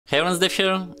Hey everyone, Dave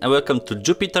here, and welcome to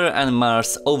Jupiter and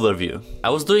Mars overview. I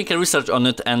was doing a research on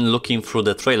it and looking through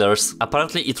the trailers.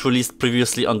 Apparently it released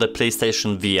previously on the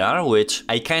PlayStation VR, which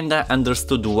I kinda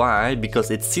understood why,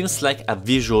 because it seems like a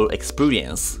visual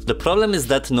experience. The problem is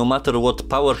that no matter what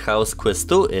powerhouse Quest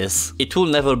 2 is, it will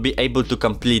never be able to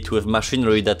compete with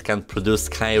machinery that can produce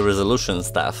high resolution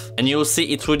stuff. And you'll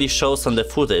see it really shows on the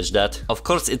footage that, of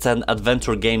course it's an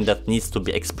adventure game that needs to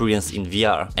be experienced in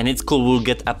VR. And it's cool we'll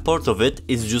get a port of it,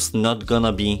 it's just not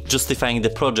gonna be justifying the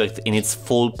project in its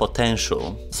full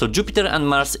potential. So Jupiter and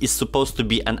Mars is supposed to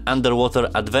be an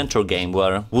underwater adventure game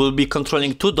where we'll be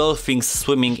controlling two dolphins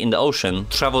swimming in the ocean,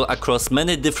 travel across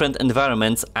many different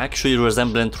environments actually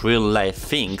resembling real life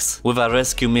things, with a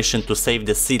rescue mission to save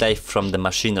the sea life from the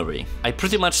machinery. I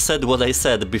pretty much said what I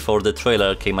said before the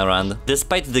trailer came around,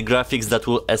 despite the graphics that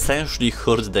will essentially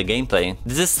hurt the gameplay.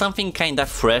 This is something kinda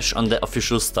fresh on the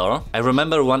official store. I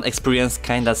remember one experience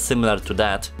kinda similar to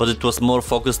that, but it was more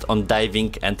focused on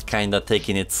diving and kinda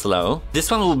taking it slow. This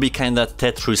one will be kinda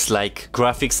Tetris-like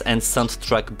graphics and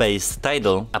soundtrack based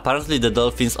title. Apparently the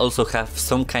dolphins also have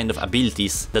some kind of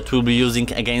abilities that we'll be using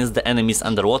against the enemies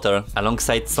underwater,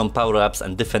 alongside some power-ups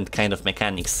and different kind of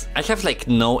mechanics. I have like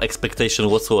no expectation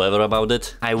whatsoever about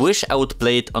it. I wish I would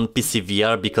play it on PC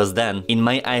VR, because then, in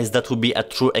my eyes, that would be a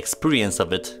true experience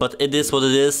of it. But it is what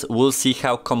it is, we'll see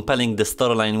how compelling the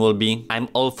storyline will be. I'm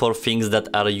all for things that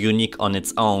are unique on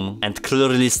its own and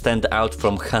clearly stand out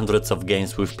from hundreds of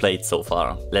games we've played so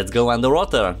far. Let's go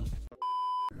underwater!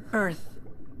 Earth,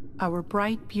 our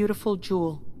bright, beautiful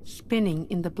jewel, spinning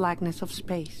in the blackness of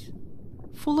space,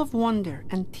 full of wonder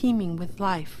and teeming with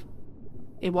life.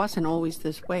 It wasn't always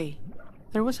this way.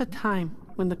 There was a time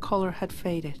when the color had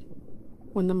faded,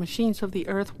 when the machines of the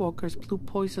Earthwalkers blew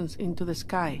poisons into the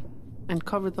sky and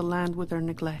covered the land with their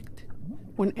neglect,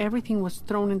 when everything was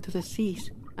thrown into the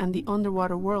seas and the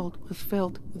underwater world was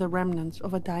filled with the remnants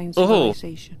of a dying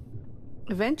civilization.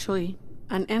 Eventually,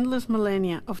 an endless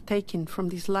millennia of taking from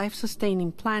this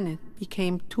life-sustaining planet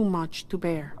became too much to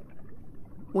bear.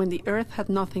 When the Earth had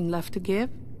nothing left to give,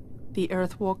 the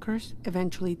Earthwalkers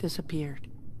eventually disappeared.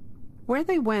 Where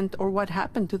they went or what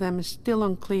happened to them is still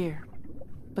unclear,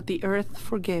 but the Earth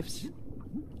forgives.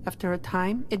 After a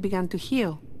time, it began to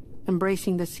heal,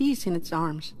 embracing the seas in its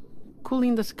arms,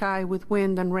 cooling the sky with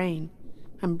wind and rain,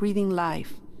 and breathing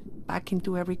life back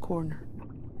into every corner.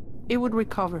 It would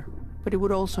recover, but it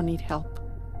would also need help.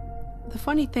 The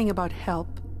funny thing about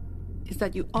help is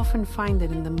that you often find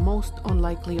it in the most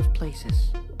unlikely of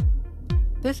places.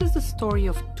 This is the story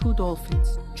of two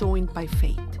dolphins joined by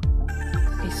fate.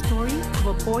 A story of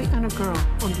a boy and a girl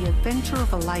on the adventure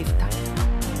of a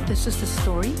lifetime. This is the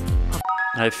story of...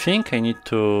 I think I need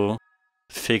to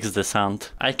fix the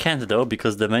sound. I can't though,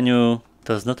 because the menu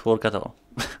does not work at all.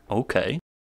 Okay.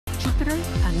 Jupiter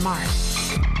and Mars.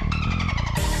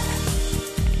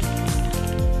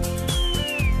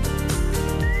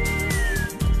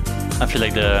 I feel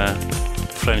like the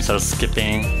frames are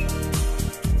skipping.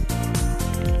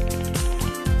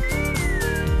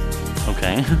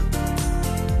 Okay.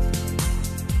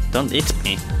 Don't eat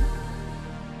me.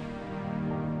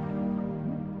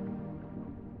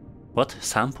 What?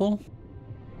 Sample?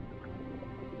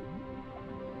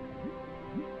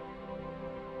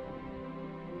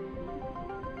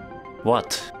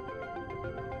 What?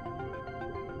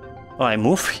 Oh, I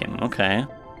move him, okay.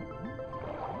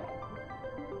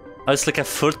 Oh, it's like a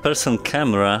third-person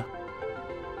camera.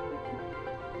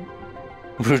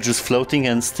 We're just floating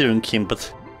and steering him,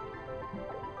 but...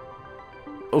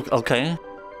 Okay.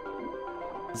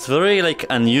 It's very, like,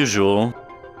 unusual.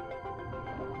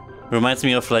 Reminds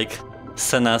me of, like,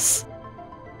 Senna's...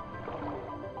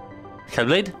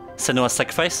 Hellblade? Senua's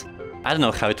Sacrifice? I don't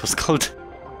know how it was called.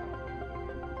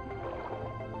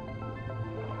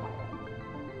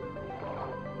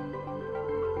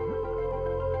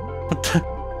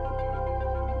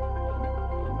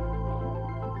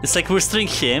 It's like we're steering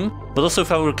him, but also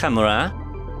with our camera,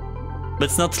 but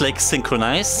it's not like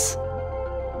synchronized.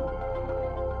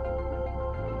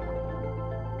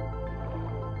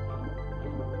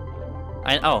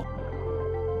 I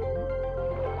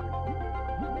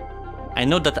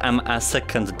know that I'm a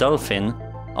second dolphin.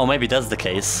 Oh, maybe that's the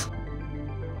case.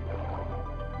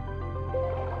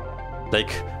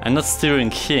 Like, I'm not steering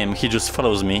him, he just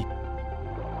follows me.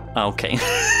 Okay.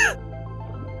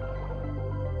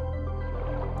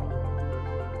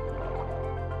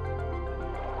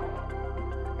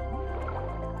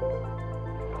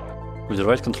 With the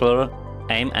right controller,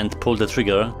 aim and pull the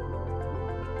trigger.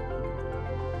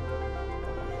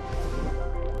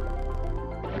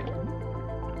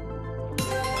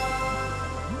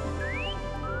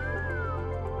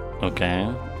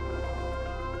 Okay.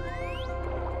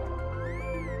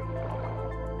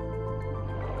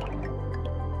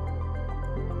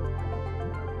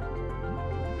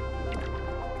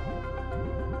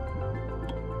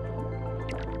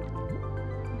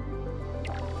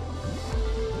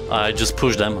 I just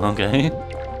pushed them, okay.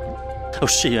 Oh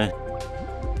shit.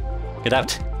 Get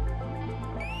out.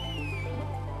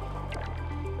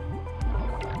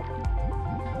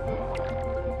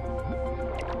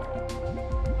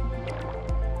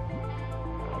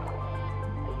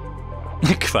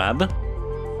 Crab.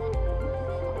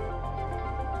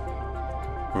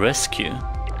 Rescue.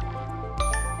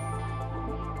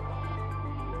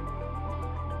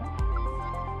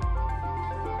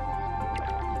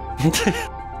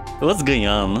 What's going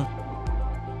on?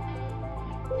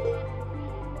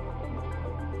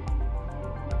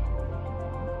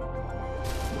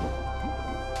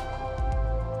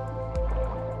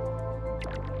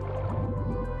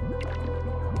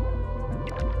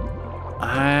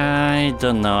 I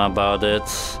don't know about it.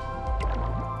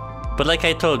 But like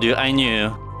I told you, I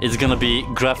knew it's gonna be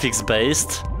graphics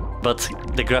based, but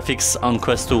the graphics on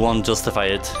Quest 2 won't justify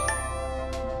it.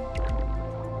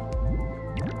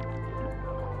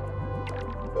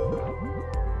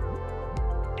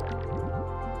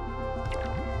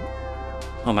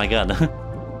 Oh my god.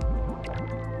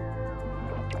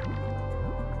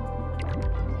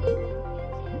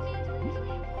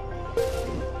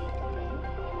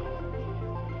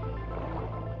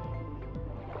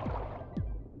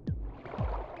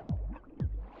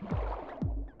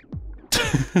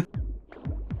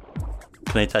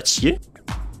 Can I touch you?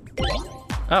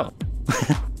 Oh.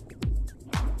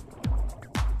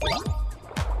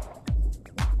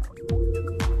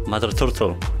 Mother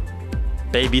turtle.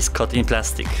 Babies caught in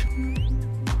plastic.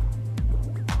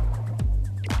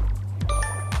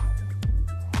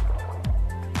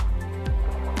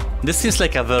 This seems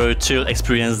like a very chill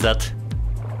experience that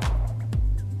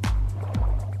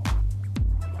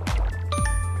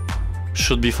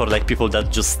should be for like people that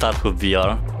just start with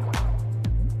VR.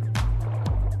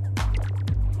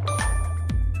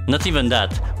 Not even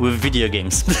that, with video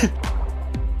games.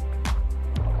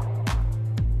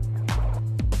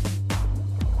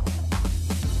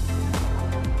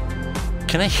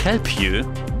 Can I help you?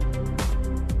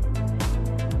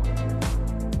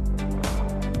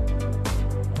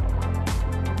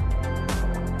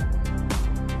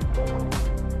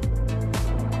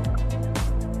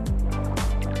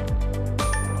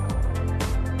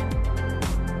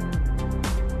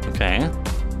 Okay.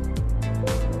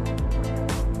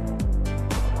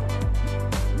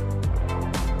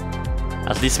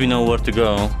 At least we know where to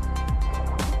go.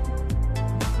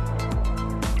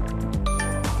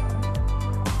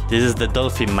 This is the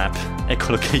dolphin map,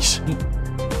 echolocation.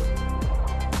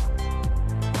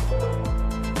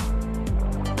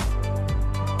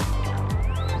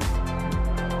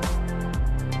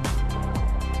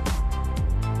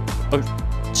 Oh,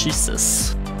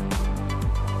 Jesus.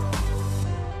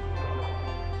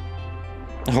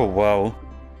 Oh, wow.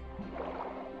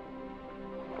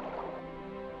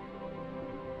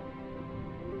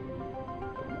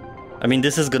 I mean,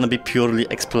 this is gonna be purely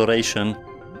exploration.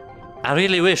 I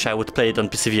really wish I would play it on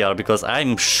PC VR because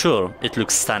I'm sure it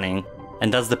looks stunning,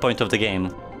 and that's the point of the game.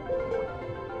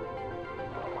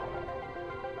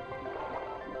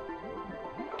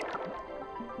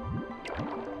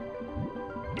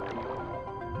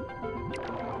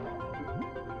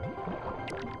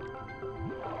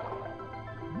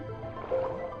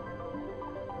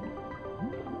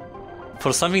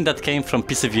 For something that came from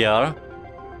PC VR,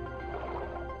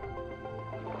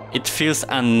 it feels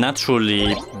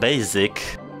unnaturally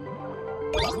basic.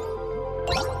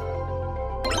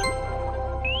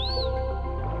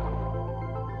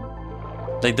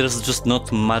 Like there's just not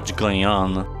much going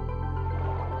on.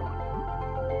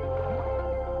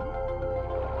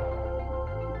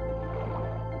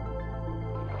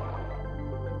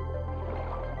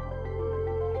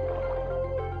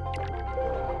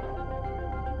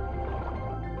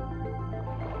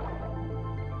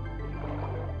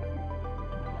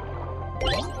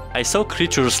 I saw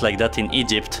creatures like that in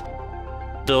Egypt.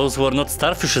 Those were not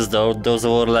starfishes though, those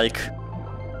were like...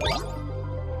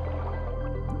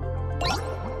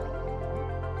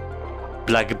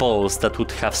 black balls that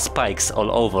would have spikes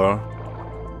all over.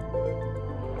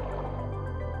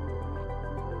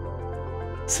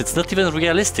 So it's not even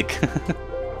realistic.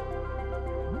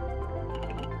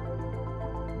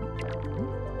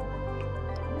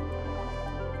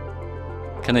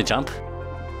 Can I jump?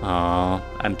 Oh,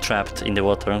 I'm trapped in the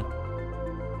water.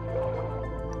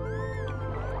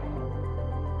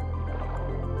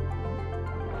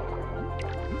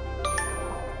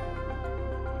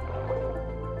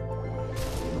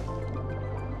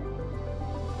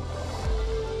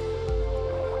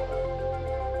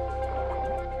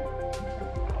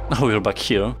 Oh, we're back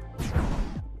here.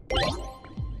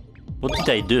 What did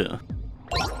I do?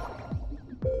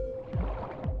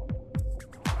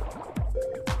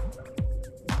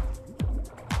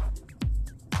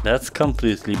 That's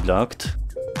completely blocked.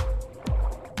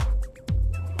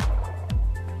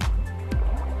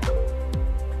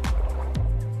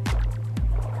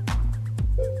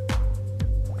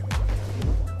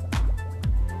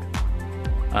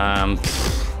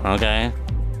 Okay.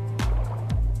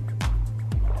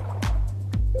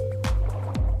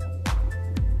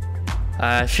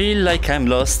 I feel like I'm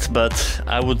lost, but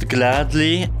I would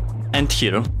gladly end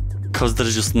here, cause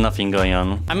there's just nothing going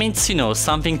on. I mean, it's, you know,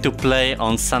 something to play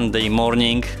on Sunday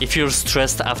morning. If you're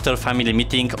stressed after family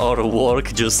meeting or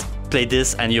work, just play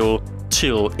this and you'll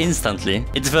chill instantly.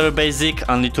 It's very basic,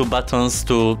 only 2 buttons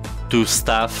to do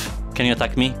stuff. Can you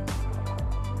attack me?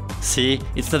 See,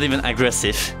 it's not even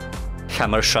aggressive.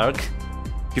 Hammer Shark?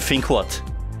 You think what?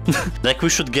 Like, we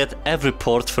should get every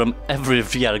port from every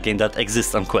VR game that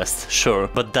exists on Quest, sure,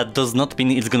 but that does not mean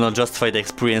it's gonna justify the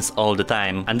experience all the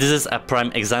time. And this is a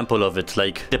prime example of it.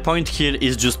 Like, the point here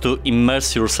is just to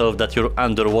immerse yourself that you're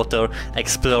underwater,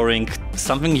 exploring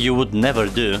something you would never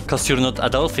do, cause you're not a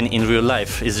dolphin in real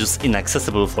life, it's just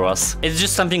inaccessible for us. It's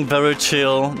just something very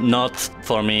chill, not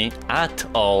for me at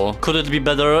all. Could it be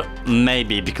better?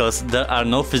 Maybe, because there are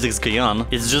no physics going on,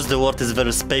 it's just the world is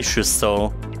very spacious,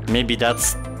 so maybe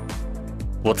that's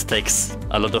what takes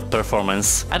a lot of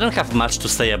performance. I don't have much to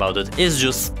say about it, it's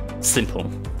just simple.